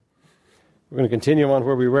We're going to continue on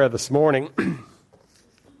where we were this morning.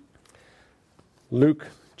 Luke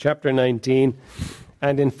chapter 19.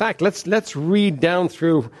 And in fact, let's read down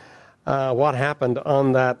through what happened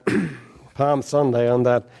on that Palm Sunday, on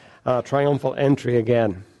that triumphal entry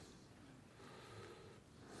again.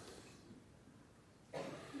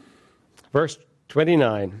 Verse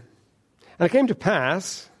 29. And it came to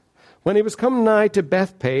pass, when he was come nigh to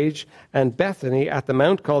Bethpage and Bethany at the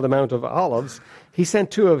mount called the Mount of Olives, he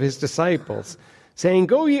sent two of his disciples, saying,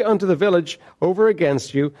 Go ye unto the village over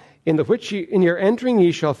against you, in the which in your entering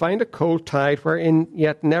ye shall find a colt tied, wherein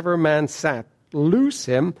yet never man sat. Loose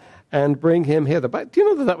him and bring him hither. But do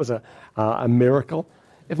you know that was a miracle?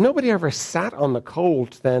 If nobody ever sat on the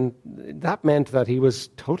colt, then that meant that he was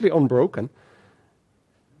totally unbroken.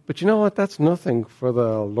 But you know what? That's nothing for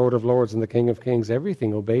the Lord of Lords and the King of Kings.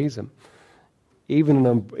 Everything obeys him, even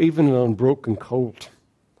an unbroken colt.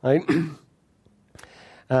 Right?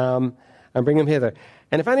 And bring him hither.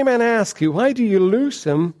 And if any man ask you, Why do you loose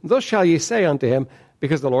him? Thus shall ye say unto him,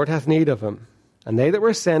 Because the Lord hath need of him. And they that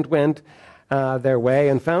were sent went their way,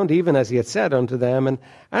 and found even as he had said unto them. And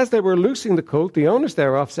as they were loosing the colt, the owners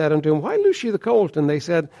thereof said unto him, Why loose ye the colt? And they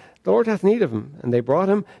said, The Lord hath need of him. And they brought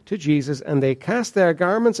him to Jesus, and they cast their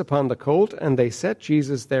garments upon the colt, and they set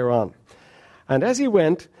Jesus thereon. And as he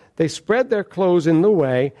went, they spread their clothes in the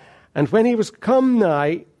way. And when he was come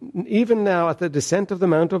nigh, even now at the descent of the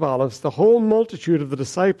Mount of Olives, the whole multitude of the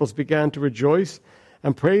disciples began to rejoice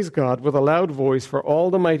and praise God with a loud voice for all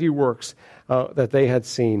the mighty works that they had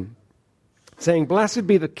seen, saying, Blessed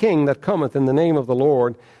be the King that cometh in the name of the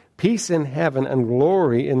Lord, peace in heaven and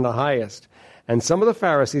glory in the highest. And some of the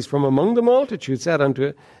Pharisees from among the multitude said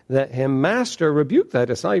unto him, Master, rebuke thy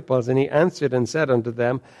disciples. And he answered and said unto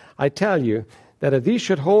them, I tell you that if these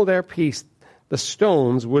should hold their peace, the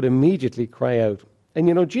stones would immediately cry out. And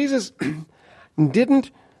you know, Jesus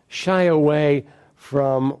didn't shy away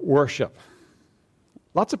from worship.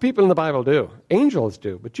 Lots of people in the Bible do. Angels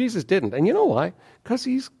do. But Jesus didn't. And you know why? Because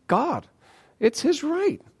he's God. It's his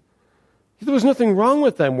right. There was nothing wrong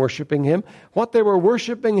with them worshiping him. What they were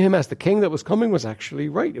worshiping him as the king that was coming was actually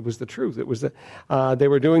right. It was the truth. It was they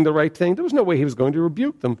were doing the right thing. There was no way he was going to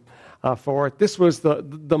rebuke them for it. This was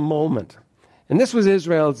the moment. And this was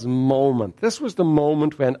Israel's moment. This was the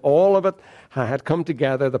moment when all of it had come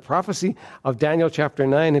together. The prophecy of Daniel chapter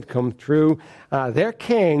 9 had come true. Their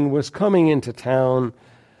king was coming into town,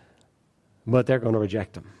 but they're going to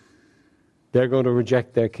reject him. They're going to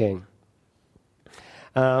reject their king.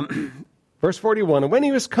 Verse 41, And when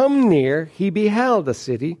he was come near, he beheld the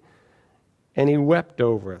city, and he wept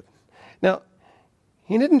over it. Now,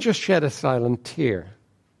 he didn't just shed a silent tear.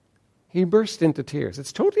 He burst into tears.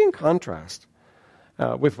 It's totally in contrast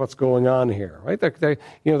with what's going on here, right?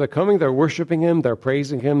 They're coming, they're worshiping him, they're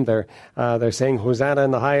praising him, they're saying Hosanna in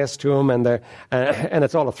the highest to him, and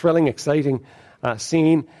it's all a thrilling, exciting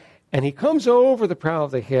scene. And he comes over the brow of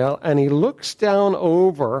the hill, and he looks down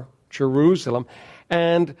over Jerusalem.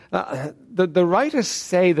 And the writers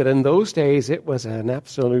say that in those days it was an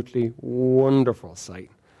absolutely wonderful sight.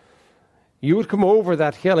 You would come over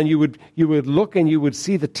that hill and you would look and you would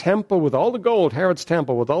see the temple with all the gold, Herod's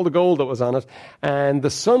temple with all the gold that was on it, and the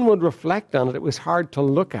sun would reflect on it. It was hard to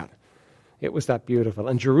look at. It was that beautiful.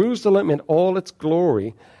 And Jerusalem in all its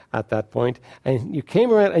glory at that point. And you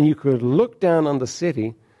came around and you could look down on the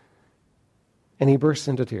city, and he burst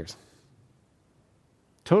into tears.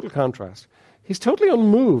 Total contrast. He's totally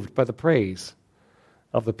unmoved by the praise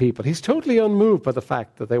of the people. He's totally unmoved by the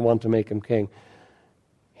fact that they want to make him king.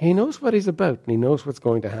 He knows what he's about, and he knows what's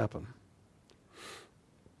going to happen.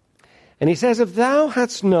 And he says, If thou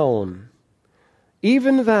hadst known,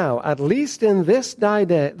 even thou, at least in this thy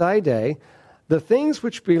day, the things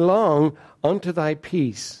which belong unto thy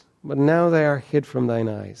peace, but now they are hid from thine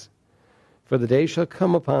eyes. For the day shall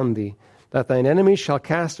come upon thee, that thine enemies shall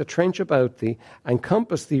cast a trench about thee, and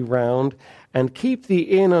compass thee round, and keep thee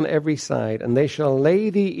in on every side, and they shall lay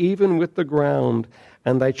thee even with the ground,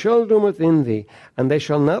 and thy children within thee, and they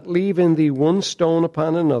shall not leave in thee one stone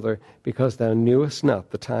upon another, because thou knewest not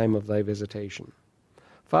the time of thy visitation.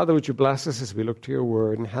 Father, would you bless us as we look to your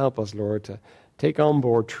word, and help us, Lord, to take on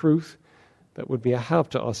board truth that would be a help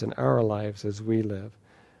to us in our lives as we live.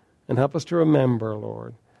 And help us to remember,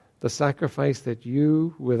 Lord, the sacrifice that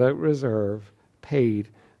you, without reserve, paid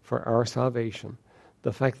for our salvation.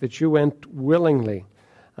 The fact that you went willingly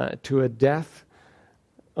to a death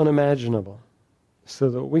unimaginable so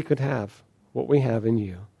that we could have what we have in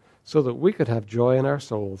you, so that we could have joy in our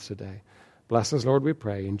souls today. Bless us, Lord, we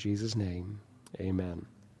pray, in Jesus' name. Amen.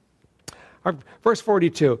 Verse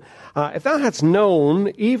 42, If thou hadst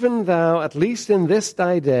known, even thou, at least in this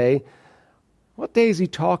thy day, What day is he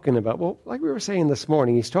talking about? Well, like we were saying this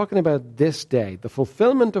morning, he's talking about this day, the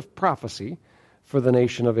fulfillment of prophecy for the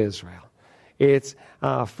nation of Israel. It's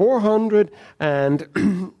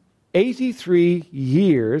 483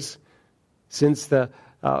 years since the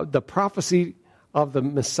prophecy of the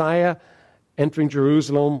Messiah entering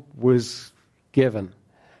Jerusalem was given.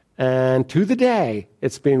 And to the day,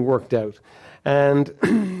 it's being worked out.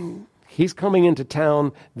 And he's coming into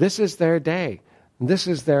town. This is their day. This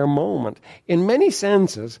is their moment. In many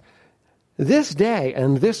senses, this day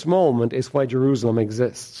and this moment is why Jerusalem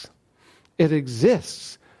exists. It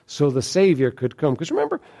exists so the Savior could come. Because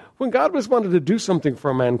remember, when God was wanted to do something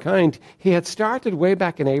for mankind, he had started way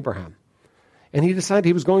back in Abraham. And he decided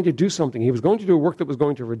he was going to do something. He was going to do a work that was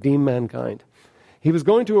going to redeem mankind. He was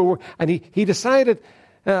going to a work, and he decided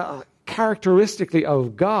characteristically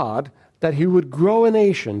of God that he would grow a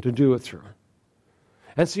nation to do it through.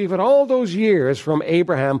 And so you've had all those years from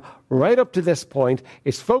Abraham right up to this point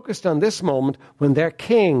is focused on this moment when their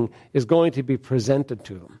king is going to be presented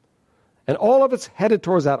to them. And all of it's headed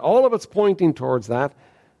towards that. All of it's pointing towards that.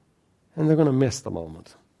 And they're going to miss the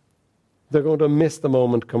moment. They're going to miss the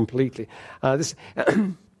moment completely. And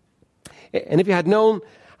if you had known,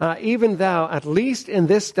 even thou, at least in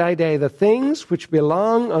this thy day, the things which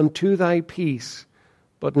belong unto thy peace,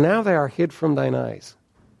 but now they are hid from thine eyes.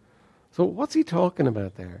 So what's he talking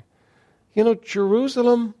about there? You know,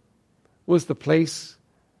 Jerusalem was the place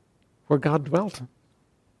where God dwelt.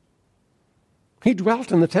 He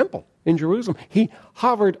dwelt in the temple in Jerusalem. He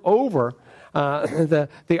hovered over the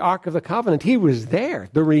Ark of the Covenant. He was there.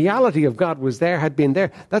 The reality of God was there, had been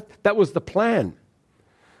there. That was the plan.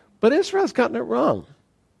 But Israel's gotten it wrong.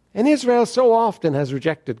 And Israel so often has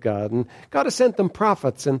rejected God. And God has sent them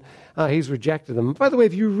prophets, and he's rejected them. By the way,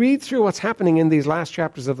 if you read through what's happening in these last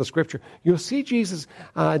chapters of the Scripture, you'll see Jesus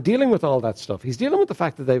dealing with all that stuff. He's dealing with the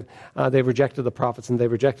fact that they've rejected the prophets, and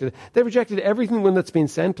they've rejected everything when that's been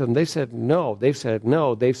sent to them. They've said no, they've said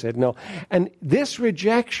no, they've said no. And this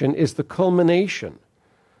rejection is the culmination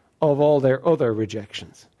of all their other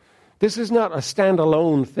rejections. This is not a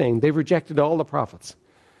standalone thing. They've rejected all the prophets.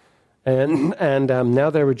 And now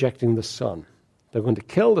they're rejecting the Son. They're going to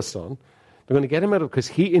kill the Son. They're going to get him out of, because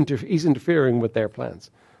he's interfering with their plans.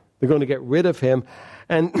 They're going to get rid of him.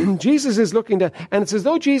 And Jesus is looking down, and it's as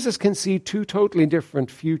though Jesus can see two totally different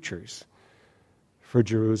futures for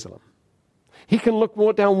Jerusalem. He can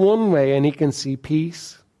look down one way, and he can see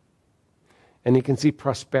peace, and he can see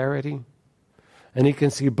prosperity, and he can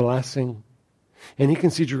see blessing. And he can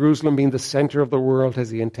see Jerusalem being the center of the world as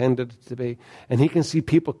he intended it to be. And he can see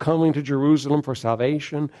people coming to Jerusalem for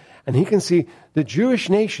salvation. And he can see the Jewish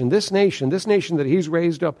nation, this nation that he's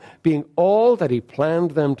raised up, being all that he planned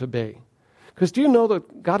them to be. Because do you know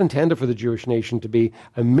that God intended for the Jewish nation to be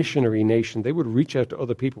a missionary nation? They would reach out to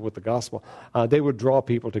other people with the gospel. They would draw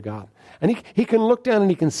people to God. And he can look down and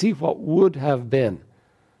he can see what would have been.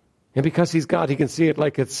 And because he's God, he can see it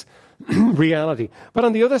like it's reality. But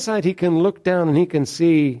on the other side, he can look down and he can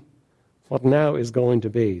see what now is going to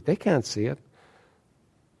be. They can't see it.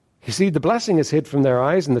 You see, the blessing is hid from their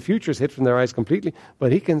eyes and the future is hid from their eyes completely,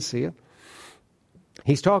 but he can see it.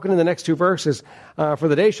 He's talking in the next two verses, for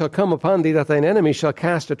the day shall come upon thee that thine enemy shall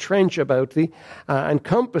cast a trench about thee and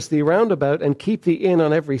compass thee round about and keep thee in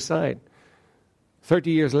on every side.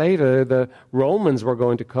 30 years later, the Romans were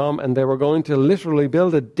going to come and they were going to literally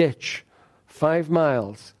build a ditch 5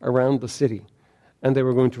 miles around the city. And they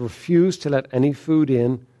were going to refuse to let any food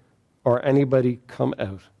in or anybody come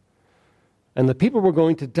out. And the people were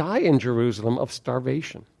going to die in Jerusalem of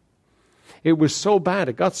starvation. It was so bad,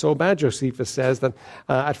 it got so bad, Josephus says, that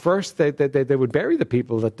at first they would bury the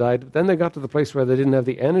people that died, but then they got to the place where they didn't have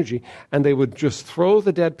the energy, and they would just throw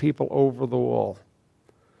the dead people over the wall.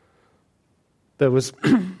 There was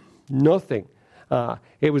nothing.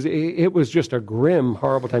 It was just a grim,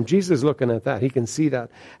 horrible time. Jesus is looking at that. He can see that.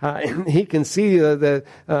 He can see the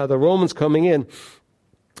Romans coming in.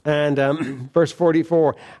 And verse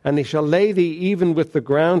 44, and they shall lay thee even with the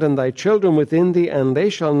ground, and thy children within thee, and they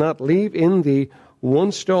shall not leave in thee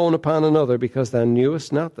one stone upon another, because thou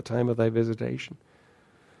knewest not the time of thy visitation.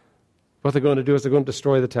 What they're going to do is they're going to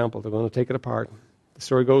destroy the temple. They're going to take it apart. The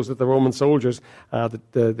story goes that the Roman soldiers,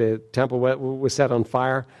 the temple was set on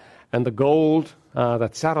fire, and the gold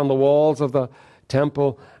that sat on the walls of the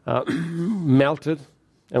temple melted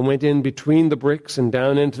and went in between the bricks and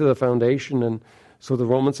down into the foundation. And so the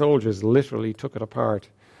Roman soldiers literally took it apart,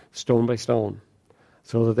 stone by stone,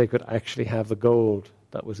 so that they could actually have the gold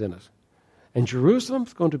that was in it. And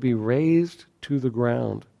Jerusalem's going to be razed to the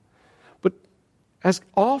ground. But as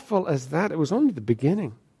awful as that, it was only the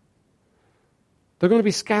beginning. They're going to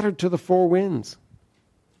be scattered to the four winds.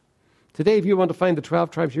 Today, if you want to find the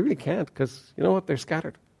 12 tribes, you really can't, because you know what? They're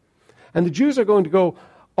scattered. And the Jews are going to go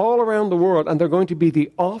all around the world, and they're going to be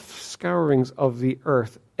the offscourings of the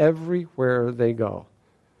earth everywhere they go.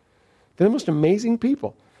 They're the most amazing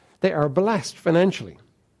people. They are blessed financially.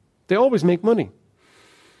 They always make money.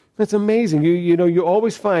 It's amazing. You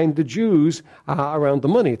always find the Jews around the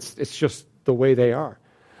money. It's just the way they are.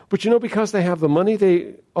 But because they have the money,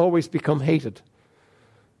 they always become hated.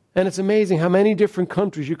 And it's amazing how many different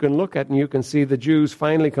countries you can look at, and you can see the Jews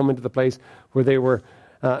finally come into the place where they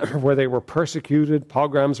were persecuted.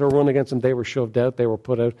 Pogroms were run against them. They were shoved out. They were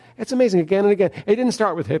put out. It's amazing again and again. It didn't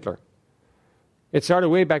start with Hitler. It started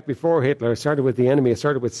way back before Hitler. It started with the enemy. It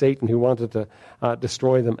started with Satan, who wanted to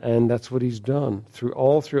destroy them. And that's what he's done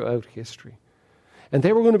all throughout history. And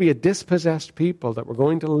they were going to be a dispossessed people that were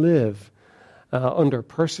going to live under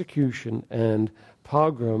persecution and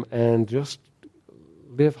pogrom and just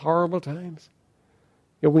live horrible times.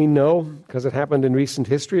 We know, because it happened in recent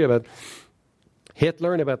history, about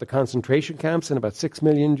Hitler and about the concentration camps and about 6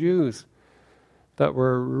 million Jews that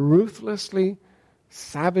were ruthlessly,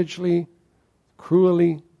 savagely,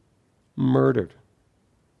 cruelly murdered.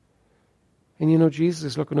 And Jesus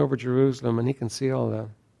is looking over Jerusalem, and he can see all that.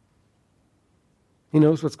 He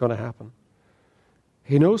knows what's going to happen.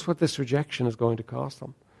 He knows what this rejection is going to cost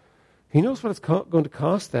them. He knows what it's going to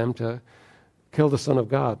cost them to kill the Son of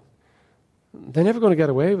God. They're never going to get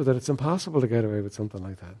away with it. It's impossible to get away with something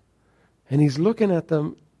like that. And he's looking at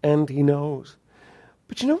them, and he knows.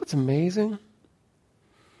 But you know what's amazing?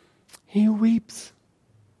 He weeps.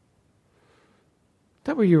 If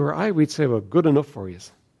that were you or I, we'd say, well, good enough for you.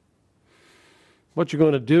 What you're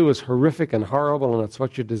going to do is horrific and horrible, and it's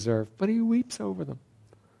what you deserve. But he weeps over them.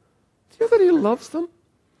 Do you know that he loves them?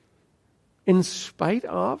 In spite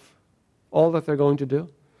of all that they're going to do.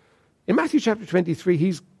 In Matthew chapter 23,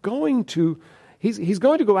 he's going to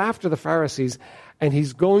go after the Pharisees, and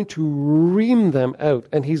he's going to ream them out,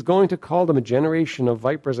 and he's going to call them a generation of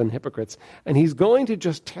vipers and hypocrites, and he's going to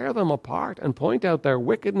just tear them apart and point out their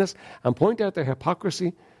wickedness and point out their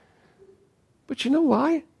hypocrisy. But you know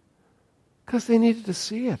why? Because they needed to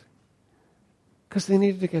see it. Because they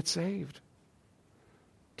needed to get saved.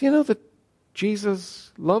 Do you know that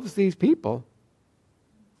Jesus loves these people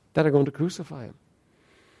that are going to crucify him?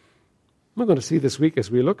 We're going to see this week as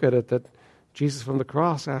we look at it that Jesus from the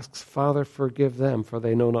cross asks, Father, forgive them, for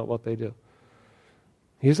they know not what they do.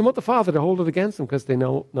 He doesn't want the Father to hold it against them because they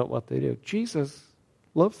know not what they do. Jesus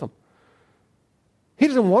loves them. He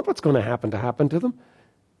doesn't want what's going to happen to them.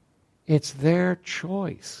 It's their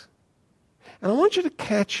choice. And I want you to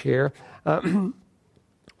catch here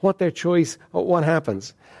what their choice, what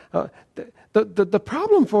happens. The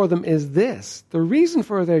problem for them is this. The reason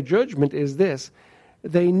for their judgment is this.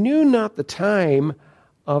 They knew not the time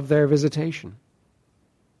of their visitation.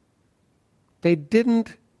 They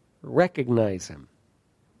didn't recognize him.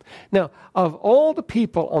 Now, of all the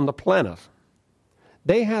people on the planet,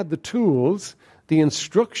 they had the tools, the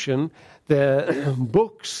instruction, the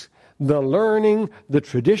books, the learning, the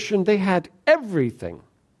tradition. They had everything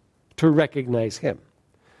to recognize him.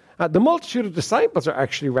 The multitude of disciples are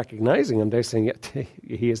actually recognizing him. They're saying, yeah,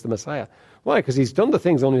 he is the Messiah. Why? Because he's done the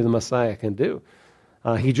things only the Messiah can do.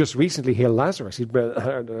 He just recently healed Lazarus. He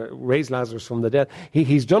raised Lazarus from the dead.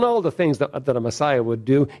 He's done all the things that a Messiah would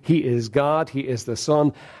do. He is God. He is the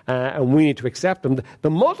Son. And we need to accept him. The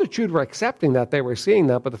multitude were accepting that. They were seeing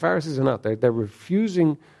that. But the Pharisees are not. They're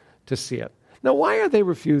refusing to see it. Now, why are they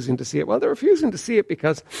refusing to see it? Well, they're refusing to see it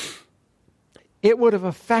because it would have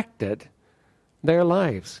affected their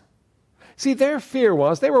lives. See, their fear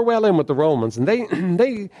was they were well in with the Romans, and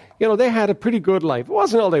they had a pretty good life. It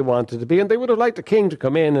wasn't all they wanted to be, and they would have liked the king to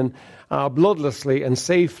come in and bloodlessly and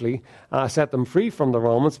safely set them free from the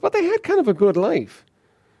Romans. But they had kind of a good life.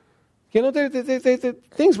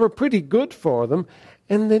 Things were pretty good for them,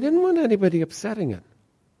 and they didn't want anybody upsetting it.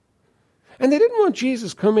 And they didn't want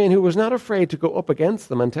Jesus to come in who was not afraid to go up against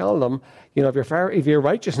them and tell them, if your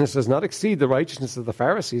righteousness does not exceed the righteousness of the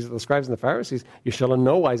Pharisees, of the scribes and the Pharisees, you shall in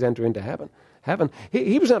no wise enter into heaven.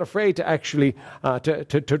 He was not afraid to actually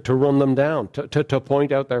to run them down, to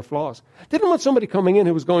point out their flaws. They didn't want somebody coming in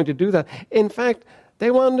who was going to do that. In fact, they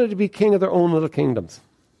wanted to be king of their own little kingdoms.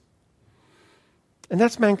 And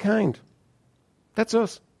that's mankind. That's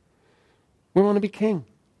us. We want to be king.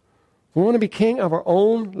 We want to be king of our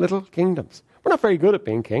own little kingdoms. We're not very good at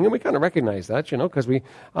being king, and we kind of recognize that, because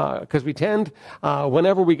we tend,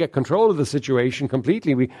 whenever we get control of the situation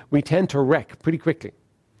completely, we tend to wreck pretty quickly.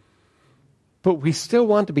 But we still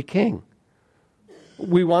want to be king.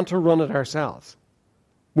 We want to run it ourselves.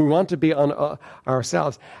 We want to be on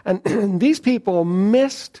ourselves. And these people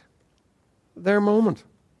missed their moment.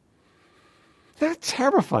 That's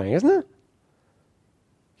terrifying, isn't it?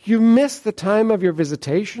 You miss the time of your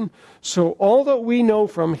visitation, so all that we know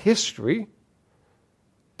from history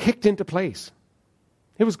kicked into place.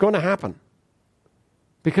 It was going to happen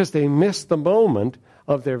because they missed the moment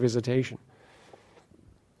of their visitation.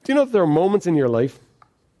 Do you know that there are moments in your life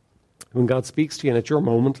when God speaks to you and it's your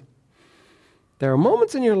moment? There are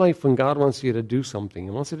moments in your life when God wants you to do something. He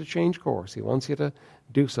wants you to change course. He wants you to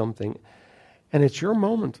do something. And it's your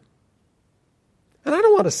moment. And I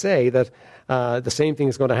don't want to say that the same thing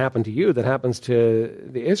is going to happen to you that happens to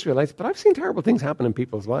the Israelites, but I've seen terrible things happen in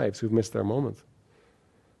people's lives who've missed their moments.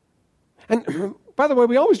 And by the way,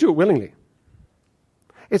 we always do it willingly.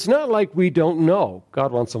 It's not like we don't know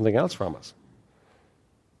God wants something else from us.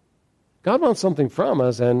 God wants something from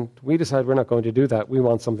us, and we decide we're not going to do that. We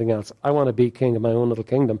want something else. I want to be king of my own little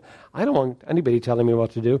kingdom. I don't want anybody telling me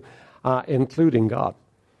what to do, including God.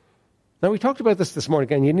 Now, we talked about this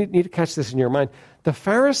morning, and you need to catch this in your mind. The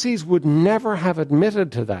Pharisees would never have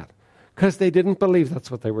admitted to that because they didn't believe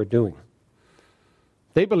that's what they were doing.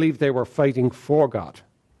 They believed they were fighting for God.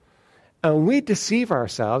 And we deceive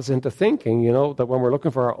ourselves into thinking, that when we're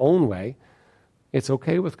looking for our own way, it's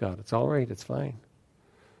okay with God. It's all right. It's fine.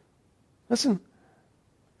 Listen,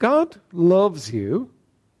 God loves you,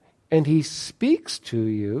 and He speaks to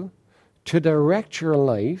you to direct your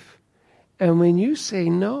life. And when you say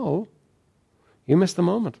no, you miss the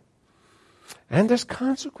moment. And there's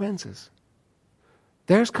consequences.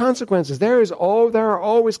 There's consequences. There are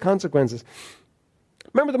always consequences.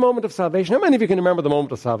 Remember the moment of salvation? How many of you can remember the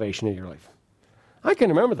moment of salvation in your life? I can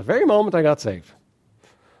remember the very moment I got saved.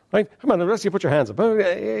 Right? Come on, the rest of you put your hands up. Put up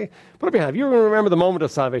your hand. If you remember the moment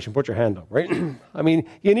of salvation, put your hand up, right? I mean,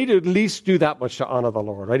 you need to at least do that much to honor the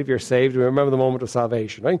Lord, right? If you're saved, you remember the moment of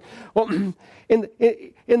salvation, right? Well, in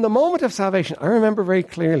the moment of salvation, I remember very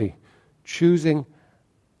clearly choosing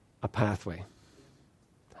a pathway.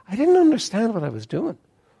 I didn't understand what I was doing.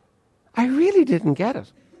 I really didn't get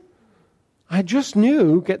it. I just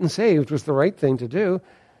knew getting saved was the right thing to do.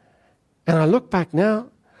 And I look back now,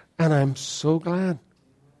 and I'm so glad.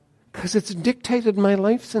 Because it's dictated my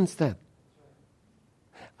life since then.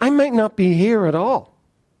 I might not be here at all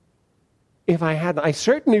if I hadn't. I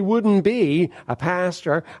certainly wouldn't be a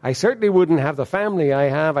pastor. I certainly wouldn't have the family I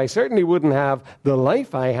have. I certainly wouldn't have the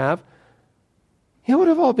life I have. It would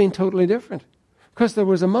have all been totally different. Because there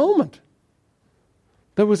was a moment.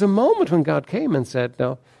 There was a moment when God came and said,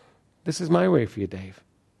 no, this is my way for you, Dave.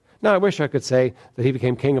 Now, I wish I could say that He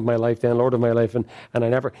became king of my life, then Lord of my life, and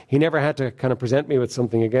He never had to kind of present me with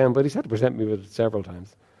something again, but He's had to present me with it several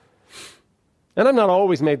times. And I've not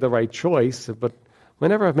always made the right choice, but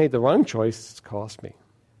whenever I've made the wrong choice, it's cost me.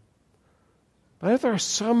 But if there are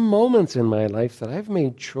some moments in my life that I've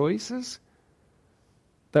made choices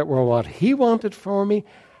that were what He wanted for me,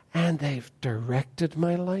 and they've directed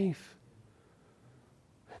my life.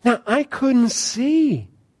 Now, I couldn't see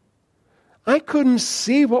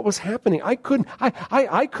what was happening. I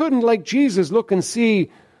couldn't, like Jesus, look and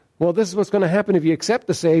see, well, this is what's going to happen if you accept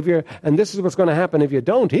the Savior, and this is what's going to happen if you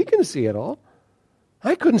don't. He can see it all.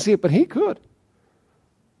 I couldn't see it, but He could.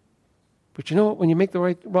 But you know what? When you make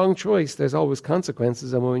the wrong choice, there's always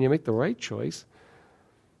consequences, and when you make the right choice,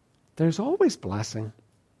 there's always blessing.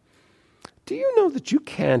 Do you know that you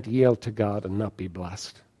can't yield to God and not be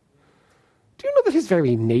blessed? Do you know that His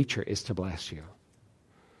very nature is to bless you?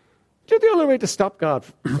 Do you know the only way to stop God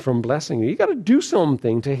from blessing you? You've got to do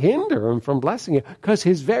something to hinder Him from blessing you, because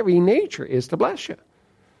His very nature is to bless you.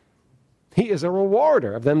 He is a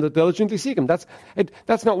rewarder of them that diligently seek Him. That's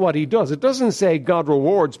not what He does. It doesn't say God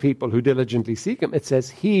rewards people who diligently seek Him. It says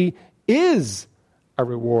He is a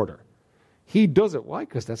rewarder. He does it. Why?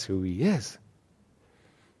 Because that's who He is.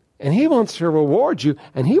 And He wants to reward you,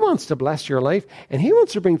 and He wants to bless your life, and He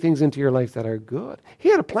wants to bring things into your life that are good. He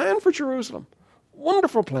had a plan for Jerusalem.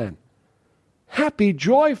 Wonderful plan. Happy,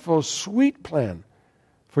 joyful, sweet plan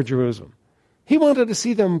for Jerusalem. He wanted to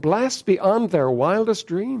see them blessed beyond their wildest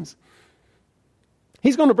dreams.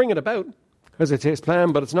 He's going to bring it about, because it's His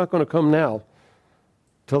plan, but it's not going to come now,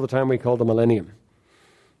 till the time we call the millennium.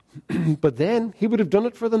 But then, He would have done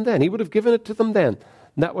it for them then. He would have given it to them then.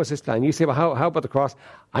 And that was His plan. You say, well, how about the cross?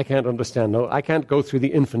 I can't understand. No, I can't go through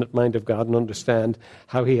the infinite mind of God and understand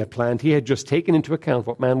how He had planned. He had just taken into account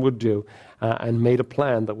what man would do and made a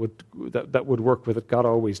plan that would work with it. God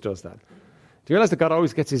always does that. Do you realize that God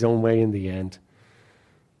always gets His own way in the end?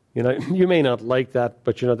 You may not like that,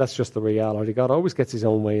 but that's just the reality. God always gets His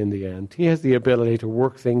own way in the end. He has the ability to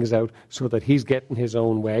work things out so that He's getting His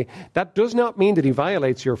own way. That does not mean that He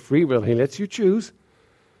violates your free will. He lets you choose.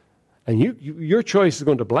 And your choice is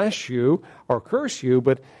going to bless you or curse you,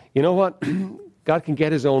 but you know what? God can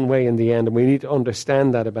get his own way in the end, and we need to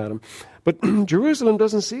understand that about him. But Jerusalem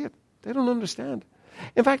doesn't see it. They don't understand.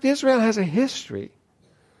 In fact, Israel has a history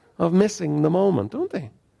of missing the moment, don't they?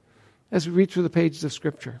 As we read through the pages of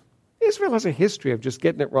Scripture. Israel has a history of just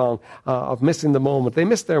getting it wrong, of missing the moment. They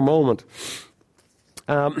missed their moment.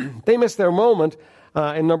 They missed their moment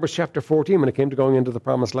in Numbers chapter 14 when it came to going into the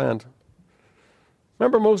promised land.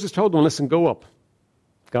 Remember, Moses told them, listen, go up.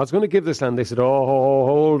 God's going to give this land. They said, oh,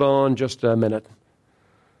 hold on just a minute.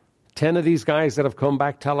 10 of these guys that have come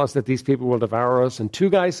back tell us that these people will devour us, and 2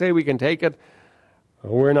 guys say we can take it.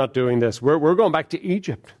 Oh, we're not doing this. We're going back to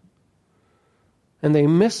Egypt. And they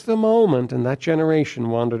missed the moment, and that generation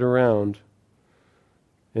wandered around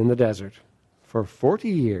in the desert for 40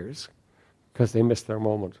 years because they missed their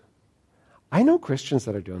moment. I know Christians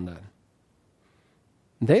that are doing that.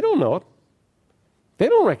 They don't know it. They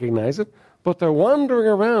don't recognize it, but they're wandering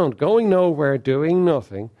around, going nowhere, doing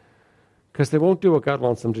nothing, because they won't do what God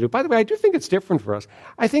wants them to do. By the way, I do think it's different for us.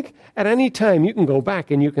 I think at any time you can go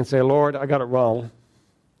back and you can say, Lord, I got it wrong.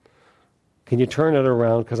 Can you turn it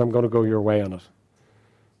around, because I'm going to go your way on it.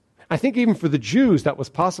 I think even for the Jews that was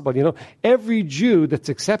possible. You know, every Jew that's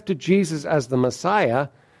accepted Jesus as the Messiah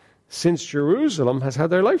since Jerusalem has had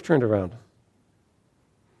their life turned around.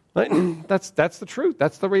 Right? That's the truth.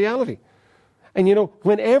 That's the reality. And you know,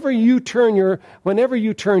 whenever you turn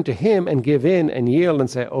to him and give in and yield and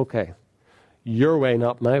say, okay, your way,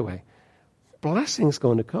 not my way, blessing's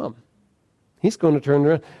going to come. He's going to turn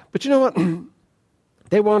around. But you know what?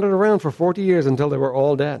 They wandered around for 40 years until they were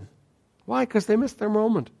all dead. Why? Because they missed their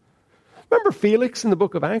moment. Remember Felix in the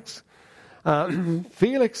book of Acts?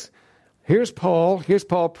 Felix, here's Paul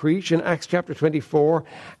preach in Acts chapter 24,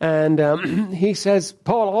 and he says,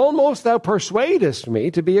 Paul, almost thou persuadest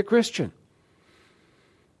me to be a Christian.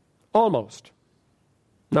 Almost.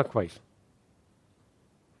 Not quite.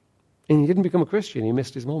 And he didn't become a Christian. He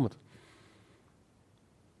missed his moment.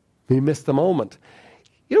 He missed the moment.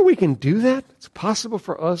 You know, we can do that. It's possible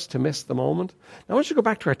for us to miss the moment. Now, I want you to go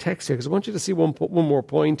back to our text here, because I want you to see one more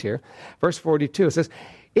point here. Verse 42, it says,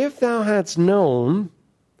 if thou hadst known,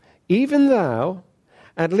 even thou,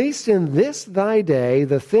 at least in this thy day,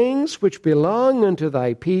 the things which belong unto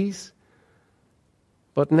thy peace,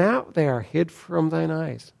 but now they are hid from thine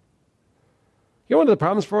eyes. You know, one of the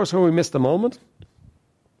problems for us when we miss the moment?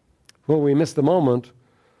 When we miss the moment,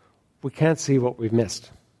 we can't see what we've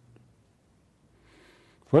missed.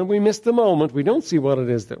 When we miss the moment, we don't see what it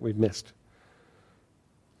is that we've missed.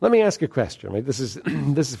 Let me ask you a question. Right? This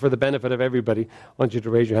is for the benefit of everybody. I want you to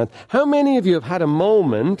raise your hand. How many of you have had a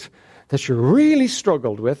moment that you really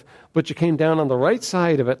struggled with, but you came down on the right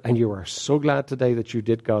side of it, and you are so glad today that you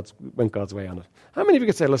went God's way on it? How many of you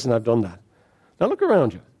could say, listen, I've done that? Now look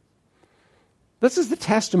around you. This is the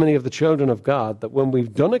testimony of the children of God, that when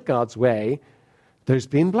we've done it God's way, there's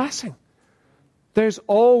been blessing. There's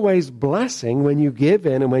always blessing when you give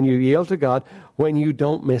in and when you yield to God, when you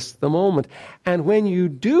don't miss the moment. And when you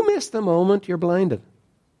do miss the moment, you're blinded.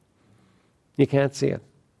 You can't see it.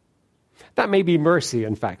 That may be mercy,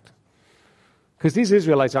 in fact, because these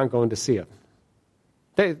Israelites aren't going to see it.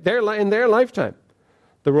 They're in their lifetime.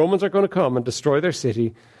 The Romans are going to come and destroy their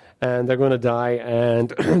city, and they're going to die, and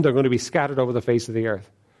they're going to be scattered over the face of the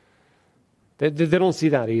earth. They don't see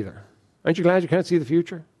that either. Aren't you glad you can't see the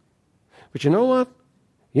future? But you know what?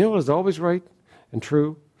 You know what is always right and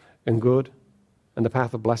true and good and the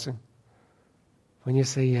path of blessing? When you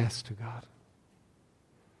say yes to God.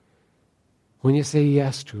 When you say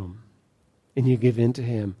yes to him and you give in to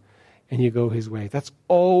him and you go his way. That's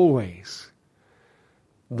always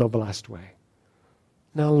the blessed way.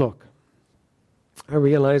 Now look, I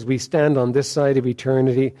realize we stand on this side of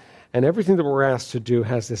eternity, and everything that we're asked to do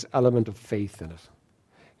has this element of faith in it.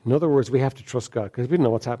 In other words, we have to trust God, because we don't know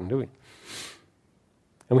what's happened, do we?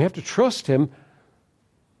 And we have to trust him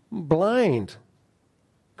blind,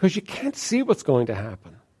 because you can't see what's going to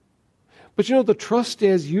happen. But you know, the trust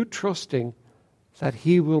is you trusting that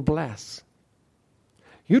he will bless.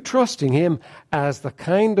 You trusting him as the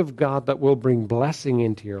kind of God that will bring blessing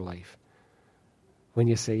into your life when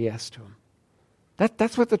you say yes to him.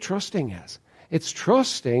 That's what the trusting is. It's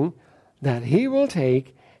trusting that he will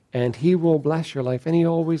take and he will bless your life, and he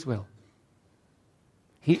always will.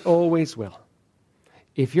 He always will.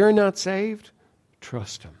 If you're not saved,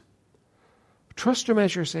 trust him. Trust him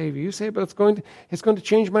as your Savior. You say, but it's going to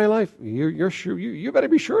change my life. You're sure. You better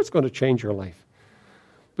be sure it's going to change your life.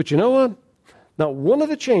 But you know what? Not one of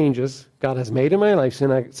the changes God has made in my life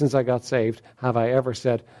since I got saved have I ever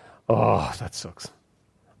said, oh, that sucks.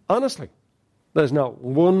 Honestly, there's not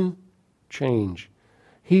one change.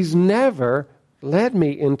 He's never led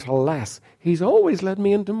me into less. He's always led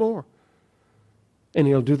me into more. And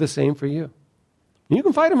he'll do the same for you. You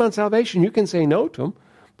can fight him on salvation. You can say no to him.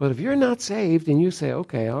 But if you're not saved and you say,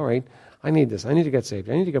 okay, all right, I need this. I need to get saved.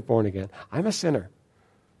 I need to get born again. I'm a sinner.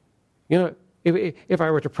 You know, if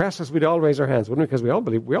I were to press us, we'd all raise our hands, wouldn't we? Because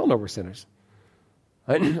we all know we're sinners.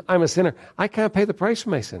 I'm a sinner. I can't pay the price for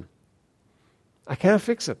my sin. I can't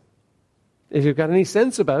fix it. If you've got any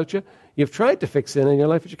sense about you, you've tried to fix sin in your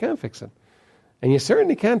life, but you can't fix it. And you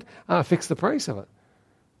certainly can't fix the price of it.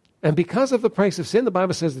 And because of the price of sin, the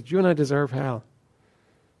Bible says that you and I deserve hell.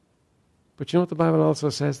 But you know what the Bible also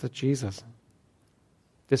says? That Jesus,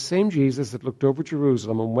 this same Jesus that looked over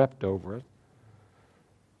Jerusalem and wept over it,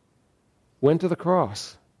 went to the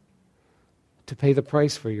cross to pay the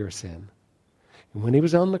price for your sin. And when he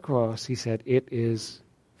was on the cross, he said, it is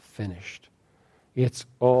finished. It's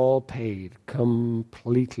all paid,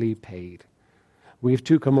 completely paid. We have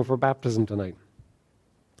two coming for baptism tonight.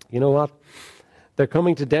 You know what? They're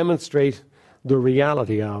coming to demonstrate the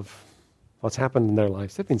reality of what's happened in their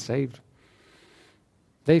lives. They've been saved.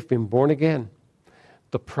 They've been born again.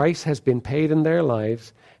 The price has been paid in their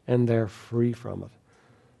lives, and they're free from it.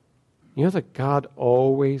 You know that God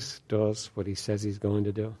always does what he says he's going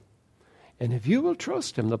to do. And if you will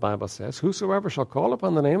trust him, the Bible says, whosoever shall call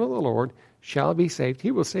upon the name of the Lord shall be saved.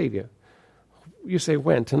 He will save you. You say,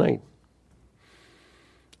 when? Tonight.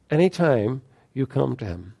 Anytime you come to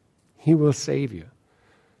him, he will save you.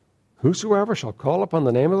 Whosoever shall call upon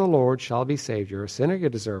the name of the Lord shall be saved. You're a sinner, you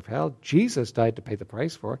deserve hell. Jesus died to pay the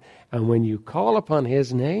price for it. And when you call upon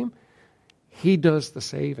his name, he does the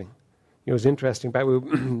saving. It was interesting. We were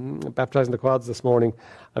baptizing the quads this morning.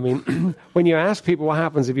 I mean, when you ask people what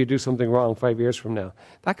happens if you do something wrong 5 years from now,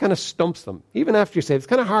 that kind of stumps them. Even after you say it's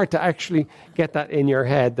kind of hard to actually get that in your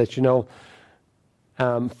head that,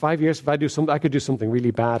 5 years, if I do something, I could do something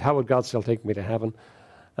really bad. How would God still take me to heaven?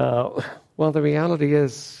 Well, the reality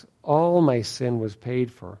is all my sin was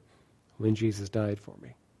paid for when Jesus died for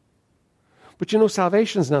me. But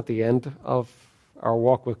salvation is not the end of our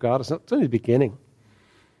walk with God. It's only the beginning.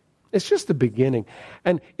 It's just the beginning.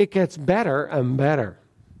 And it gets better and better.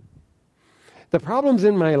 The problems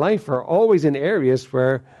in my life are always in areas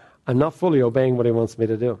where I'm not fully obeying what he wants me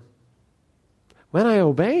to do. When I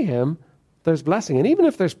obey him, there's blessing. And even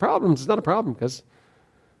if there's problems, it's not a problem because,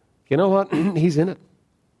 you know what? He's in it.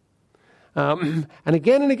 And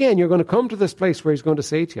again, you're going to come to this place where he's going to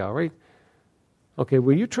say to you, all right, okay,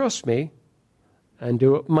 will you trust me and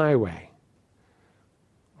do it my way?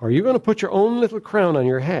 Or are you going to put your own little crown on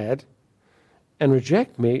your head and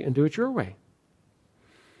reject me and do it your way?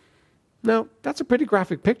 Now, that's a pretty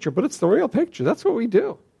graphic picture, but it's the real picture. That's what we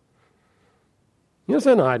do.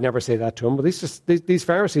 Say, no, I'd never say that to him. But these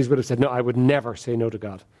Pharisees would have said, no, I would never say no to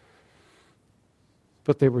God.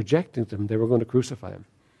 But they rejected him. They were going to crucify him.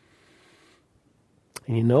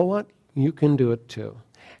 And you know what? You can do it too.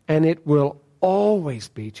 And it will always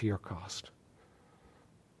be to your cost.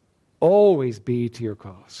 Always be to your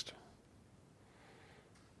cost.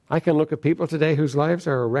 I can look at people today whose lives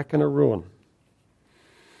are a wreck and a ruin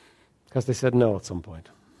because they said no at some point.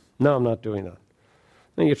 No, I'm not doing that.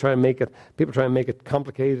 Then people try and make it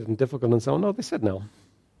complicated and difficult and so on. No, they said no.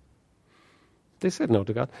 They said no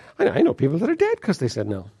to God. I know people that are dead because they said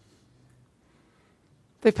no.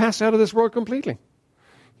 They passed out of this world completely.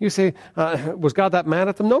 You say, was God that mad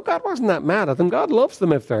at them? No, God wasn't that mad at them. God loves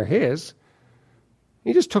them if they're his.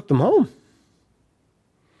 He just took them home.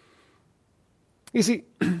 You see,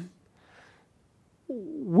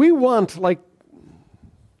 we want, like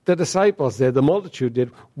the disciples did, the multitude did,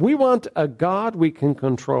 we want a God we can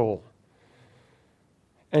control.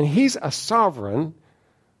 And he's a sovereign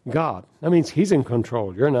God. That means he's in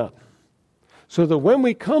control. You're not. So that when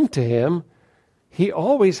we come to him, he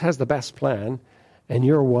always has the best plan, and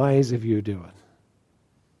you're wise if you do it.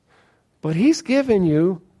 But he's given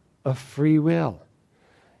you a free will.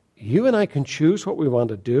 You and I can choose what we want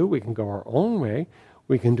to do. We can go our own way.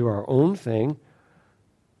 We can do our own thing.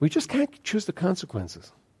 We just can't choose the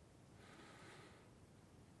consequences.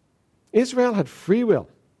 Israel had free will.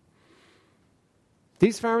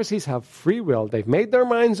 These Pharisees have free will. They've made their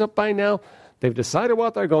minds up by now. They've decided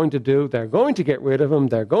what they're going to do. They're going to get rid of him.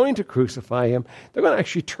 They're going to crucify him. They're going to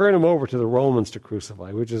actually turn him over to the Romans to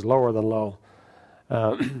crucify, which is lower than low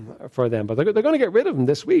for them. But they're going to get rid of him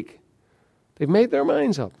this week. They've made their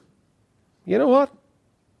minds up. You know what?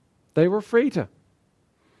 They were free to.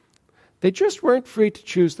 They just weren't free to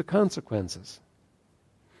choose the consequences.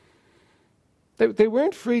 They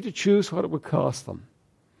weren't free to choose what it would cost them.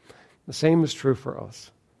 The same is true for us.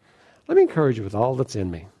 Let me encourage you with all that's in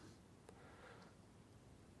me.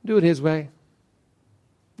 Do it his way.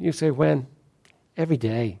 You say when? Every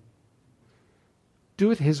day. Do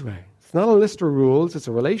it his way. It's not a list of rules. It's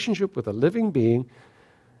a relationship with a living being.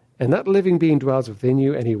 And that living being dwells within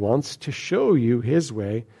you, and he wants to show you his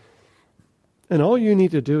way. And all you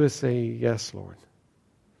need to do is say, yes, Lord.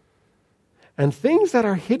 And things that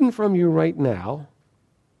are hidden from you right now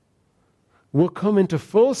will come into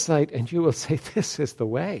full sight, and you will say, this is the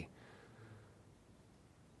way.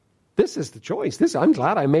 This is the choice. I'm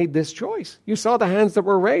glad I made this choice. You saw the hands that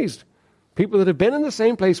were raised. People that have been in the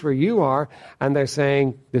same place where you are, and they're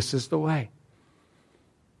saying, this is the way.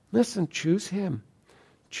 Listen, choose him.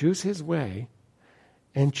 Choose his way.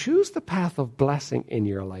 And choose the path of blessing in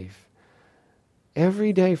your life.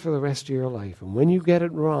 Every day for the rest of your life. And when you get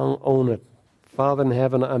it wrong, own it. Father in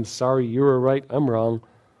heaven, I'm sorry, you were right, I'm wrong.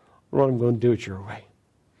 Lord, I'm going to do it your way.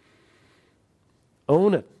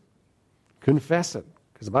 Own it. Confess it.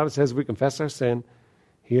 Because the Bible says if we confess our sin,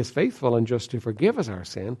 he is faithful and just to forgive us our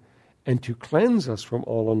sin and to cleanse us from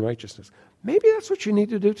all unrighteousness. Maybe that's what you need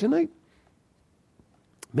to do tonight.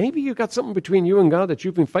 Maybe you've got something between you and God that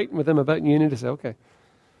you've been fighting with him about, and you need to say, okay,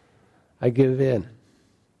 I give in.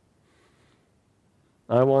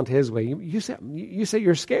 I want his way. You say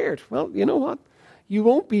you're scared. Well, you know what? You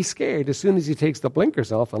won't be scared as soon as he takes the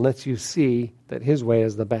blinkers off and lets you see that his way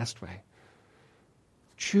is the best way.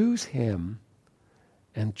 Choose him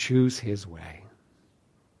and choose his way.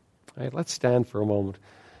 All right, let's stand for a moment.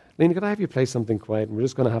 Lena, could I have you play something quiet? And we're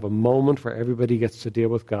just going to have a moment where everybody gets to deal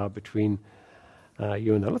with God between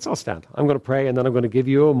you and them. Let's all stand. I'm going to pray, and then I'm going to give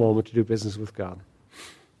you a moment to do business with God.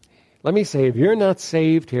 Let me say, if you're not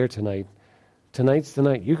saved here tonight, tonight's the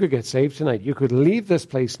night. You could get saved tonight. You could leave this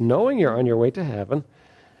place knowing you're on your way to heaven.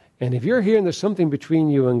 And if you're here and there's something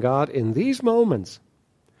between you and God, in these moments,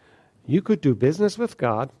 you could do business with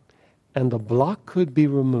God, and the block could be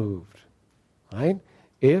removed. Right?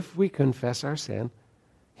 If we confess our sin,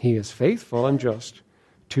 he is faithful and just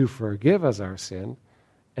to forgive us our sin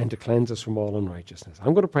and to cleanse us from all unrighteousness.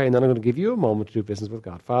 I'm going to pray, and then I'm going to give you a moment to do business with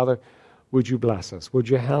God. Father, would you bless us? Would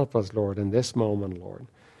you help us, Lord, in this moment, Lord?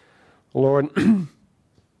 Lord,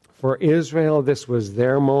 for Israel, this was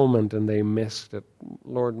their moment, and they missed it.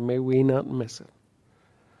 Lord, may we not miss it.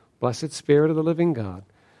 Blessed Spirit of the living God,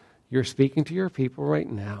 you're speaking to your people right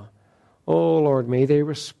now. Oh, Lord, may they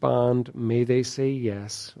respond. May they say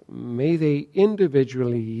yes. May they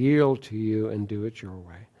individually yield to you and do it your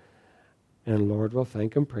way. And Lord, we'll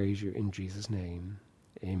thank and praise you in Jesus' name.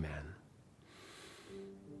 Amen.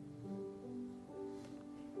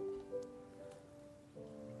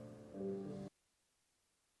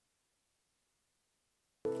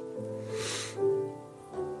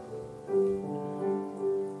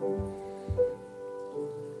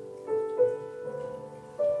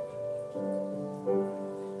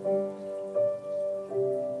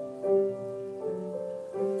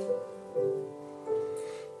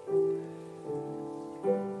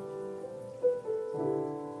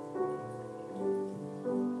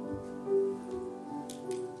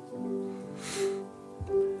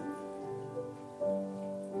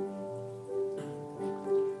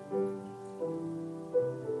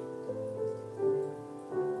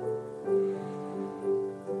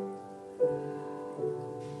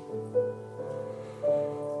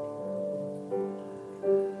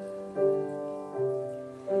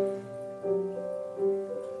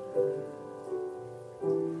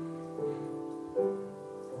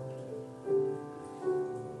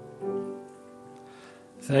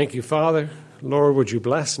 Thank you, Father. Lord, would you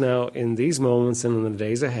bless now in these moments and in the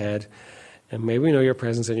days ahead, and may we know your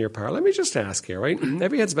presence and your power. Let me just ask you, right?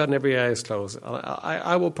 Every head's bowed and every eye is closed.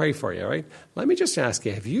 I will pray for you, right? Let me just ask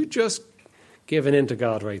you, have you just given in to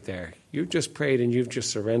God right there? You've just prayed and you've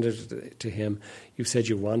just surrendered to him. You've said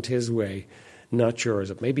you want his way, not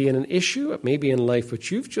yours. It may be in an issue, it may be in life, but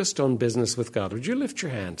you've just done business with God. Would you lift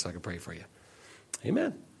your hand so I can pray for you?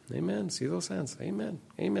 Amen. Amen. See those hands? Amen.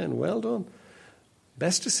 Amen. Well done.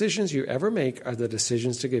 Best decisions you ever make are the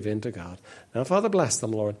decisions to give in to God. Now, Father, bless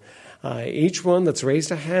them, Lord. Each one that's raised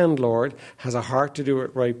a hand, Lord, has a heart to do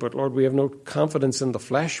it right. But, Lord, we have no confidence in the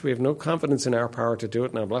flesh. We have no confidence in our power to do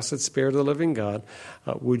it. Now, blessed Spirit of the living God,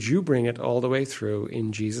 would you bring it all the way through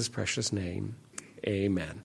in Jesus' precious name? Amen.